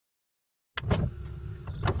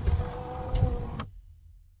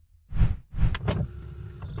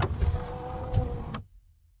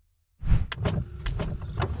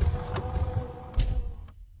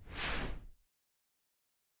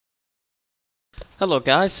Hello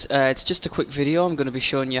guys, it's just a quick video. I'm going to be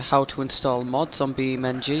showing you how to install mods on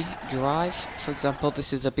BeamNG.drive. For example,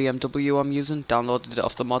 this is a BMW I'm using, downloaded it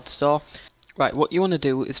off the mod store. Right, what you want to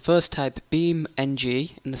do is first type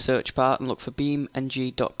BeamNG in the search bar and look for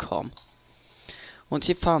BeamNG.com. Once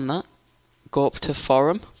you've found that, go up to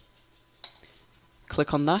Forum,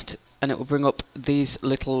 click on that, and it will bring up these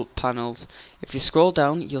little panels. If you scroll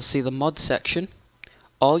down, you'll see the mod section.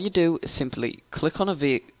 All you do is simply click on a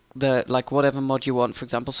vehicle, whatever mod you want. For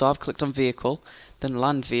example, so I've clicked on vehicle, then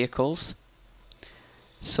land vehicles.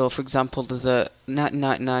 So for example, there's a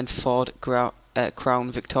 1999 Ford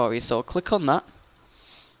Crown Victoria, so I'll click on that.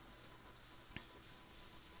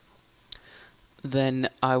 Then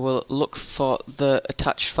I will look for the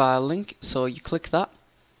attached file link, so you click that.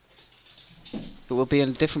 It will be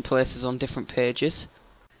in different places on different pages.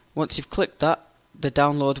 Once you've clicked that, the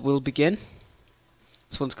download will begin.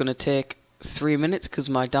 This one's going to take 3 minutes because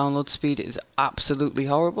my download speed is absolutely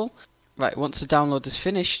horrible. Right, once the download is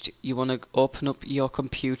finished, you want to open up your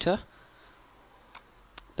computer,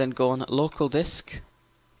 then go on local disk,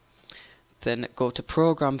 then go to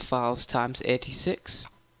program files times 86,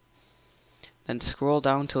 then scroll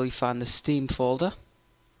down till you find the Steam folder,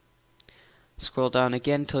 scroll down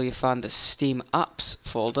again till you find the Steam apps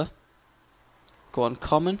folder, go on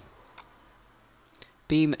common,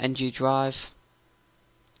 BeamNG.drive,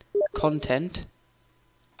 content,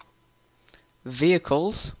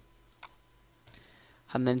 vehicles,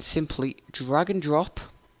 and then simply drag and drop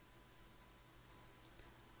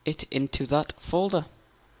it into that folder,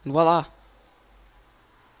 and voila,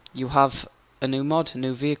 you have a new mod, a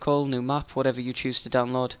new vehicle, new map, whatever you choose to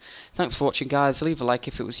download. Thanks for watching guys, leave a like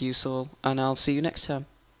if it was useful, and I'll see you next time.